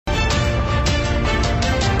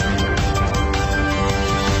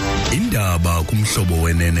umhlobo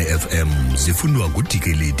wenene FM zifundwa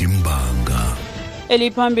ngudikeledi Mbanga.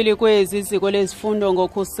 Eliphambili kweziko lezifundo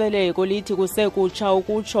ngokhuseleko lithi kusekutsha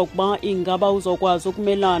ukutsho ukuba ingaba uzokwazi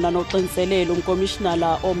ukumelana noxinzelelo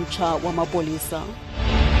umkomishinala omtsha wamapolisa.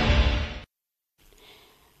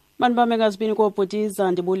 Manibambe ngazibini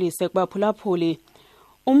kobhutiza ndibulise kubaphulaphuli.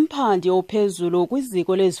 Umphandi ophezulu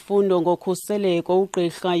kwiziko lezifundo ngokhuseleko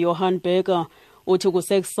ugqirha Johan Buger uthi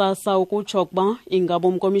kusekusasa ukutsho ukuba ingaba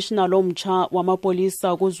umkomishinala omtsha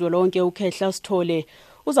wamapolisa kuzwelonke uKehla Sithole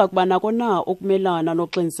uzakuba nako na ukumelana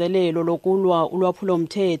noxinzelelo lokulwa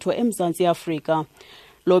ulwaphulo-mthetho eMzantsi Afrika.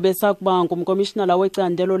 Lo besakuba ngumkomishinala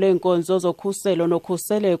wecandelo leenkonzo zokhuselo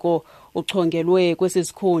nokhuseleko uchongelwe kwesi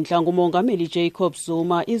sikhundla ngumongameli Jacob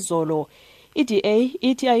Zuma izolo. I-DA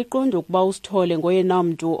ithi ayiqonda ukuba uSithole ngoyena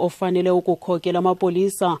mntu ofanele ukukhokela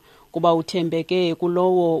amapolisa kuba uthembeke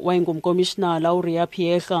kulowo wayengumkomishinala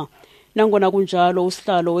uRiapiecha. Nangona kunjalo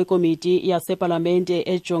usihlalo wekomiti yasepalamente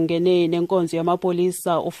ejongene nenkonzo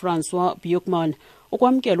yamapolisa uFrancois Buchmann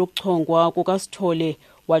ukwamkela ukuchongwa kukaSithole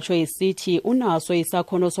watsho esithi unaso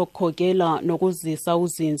isakhono sokukhokela nokuzisa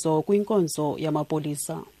uzinzo kwinkonzo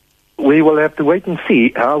yamapolisa. We will have to wait and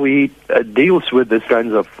see how he deals with these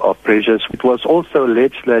kinds of pressures. It was also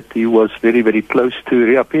alleged that he was very, very close to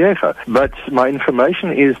Riapiecha. But my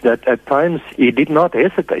information is that at times he did not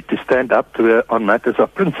hesitate to stand up to her on matters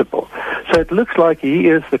of principle. So it looks like he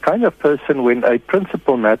is the kind of person when a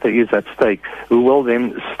principal matter is at stake who will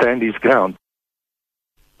then stand his ground.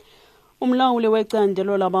 Umlawuli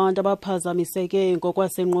wecandelo labantu abaphazamiseke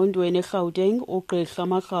ngokwasengqondweni eGauteng ugqirha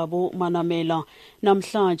Magabo Manamela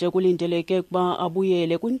namhlanje kulindeleke ukuba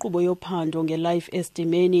abuyele kwinkqubo yophando nge-life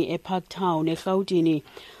estimeni eParktown eGauteng.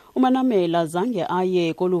 Umanamela zange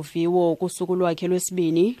aye koluviwo kusuku lwakhe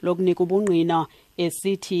lwesibini lokunika ubungqina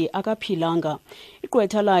esithi akaphilanga.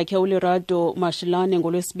 Igqwetha lakhe uLerado Mashilane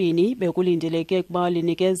ngolwesibini bekulindeleke ukuba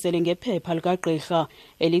linikezele ngephepha likagqirha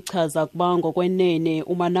elichaza ukuba ngokwenene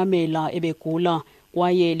umanamela ebegula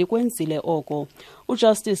kwaye likwenzile oko.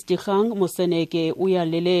 Ujustice Dikgang Moseneke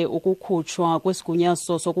uyalele ukukhutshwa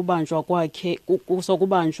kwesigunyaso sokubanjwa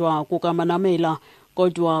kukamanamela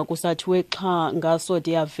kodwa kusathiwe xa ngaso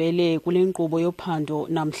de avele kule nkqubo yophando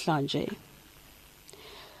namhlanje.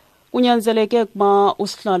 Kunyanzeleke ukuba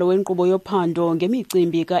usihlalo wenkqubo yophando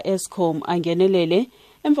ngemicimbi ka-Eskom angenelele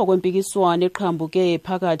emva kwempikiswano eqhambuke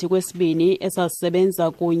phakathi kwesibini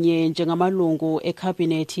esasebenza kunye njengamalungu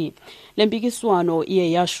ekhabinethi. Le mpikiswano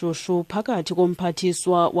iye yashushu phakathi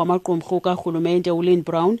komphathiswa wamaqumrhu karhulumente uLynn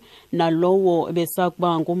Brown nalowo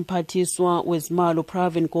besakuba ngumphathiswa wezimali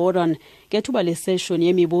uPravin Gordhan ngethuba leseshoni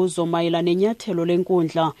yemibuzo mayela nenyathelo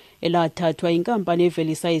lenkundla elathathwa inkampani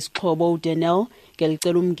evelisa isixhobo uDenel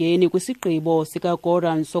ngelicela umngeni kwisigqibo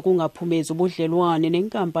sikaGordhan sokungaphumezi ubudlelwane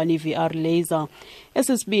nenkampani VR Laser.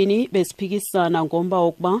 Esisibini besiphikisana ngomba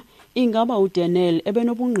wokuba ingaba uDenel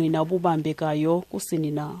ebenobungqina obubambekayo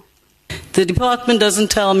kusini na. The department doesn't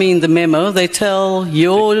tell me in the memo, they tell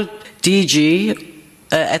your DG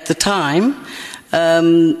at the time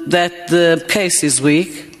that the case is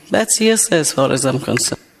weak. That's hearsay as far as I'm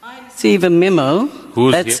concerned. I receive a memo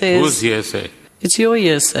that says... Who's hearsay? It's your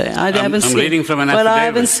hearsay. I haven't seen it. I'm reading from an affidavit. Well, I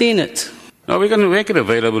haven't seen it. No, we're going to make it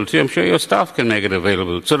available to you. I'm sure your staff can make it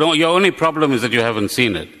available. So your only problem is that you haven't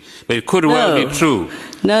seen it. But it could well be true.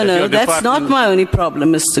 No, that's not my only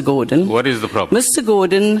problem, Mr. Gordhan. What is the problem? Mr.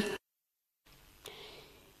 Gordhan...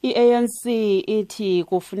 I-ANC ithi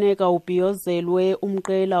kufuneka ubhiyozelwe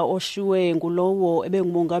umqela oshiwe ngulowo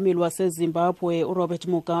ebengumongameli waseZimbabwe uRobert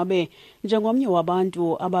Mugabe njengomnye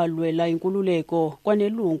wabantu abalwela inkululeko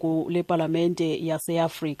kwanelungu lepalamente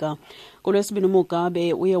yaseAfrika. Kulwesibini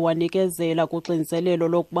Mugabe uye wanikezela kuxinzelelo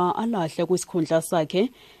lokuba alahle kwisikhundla sakhe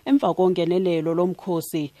emva kongenelelo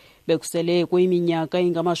lomkhosi. Bekusele kuyiminyaka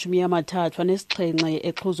engama-37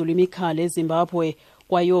 exhuzula imikhala eZimbabwe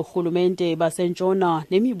kwaye urhulumente basentshona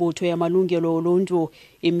nemibutho yamalungelo oluntu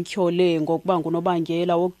imtyhole ngokuba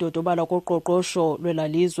ngunobangela wokudodobala koqoqosho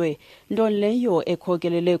lwelalizwe, nto leyo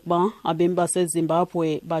ekhokelele ukuba abemi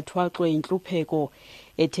baseZimbabwe bathwaxwe intlupheko.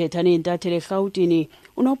 Ethetha nentatheli eRhawutini,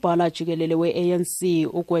 unobhala jikelele we-ANC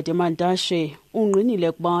uGwede Mantashe ungqinile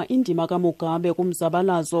ukuba indima kaMugabe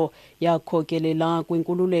kumzabalazo yakhokelela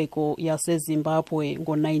kwinkululeko yaseZimbabwe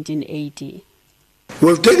ngo-1980.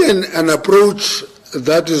 We've taken an approach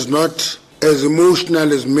that is not as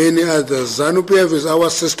emotional as many others. ZANU-PF is our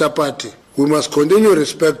sister party. We must continue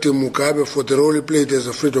respecting Mugabe for the role he played as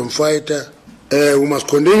a freedom fighter. We must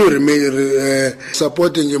continue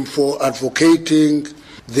supporting him for advocating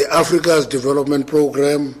the Africa's development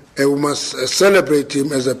program. We must celebrate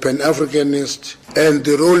him as a Pan-Africanist and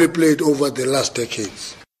the role he played over the last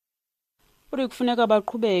decades. Uri kufuneka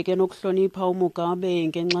baqhubeke nokuhlonipha uMugabe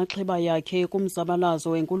ngenxaxheba yakhe kumzabalazo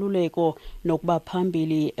wenkululeko nokuba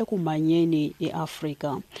phambili ekumanyeni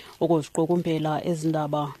iAfrika. Ukuziqukumbela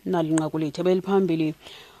ezindaba nalinqaku lethu eliphambili.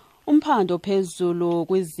 Umphandi ophezulu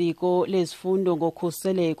kwiziko lezifundo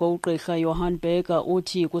ngokhuseleko ugqirha Johan Buger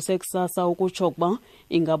uthi kusekusasa ukutsho ukuba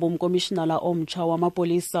ingaba umkomishinala omtsha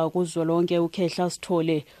wamapolisa kuzwelonke uKehla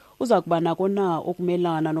Sithole uzakuba nako na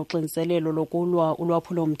ukumelana noxinzelelo lokulwa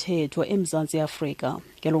ulwaphulo-mthetho eMzantsi Afrika.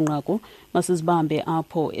 Ngelo nqaku masizibambe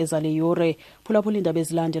apho ezale yure phulaphula iindaba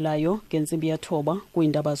ezilandelayo ngentsimbi yethoba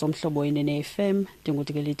kwiindaba zomhlobo wenene FM.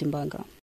 Ndingudikeliti Mbanga.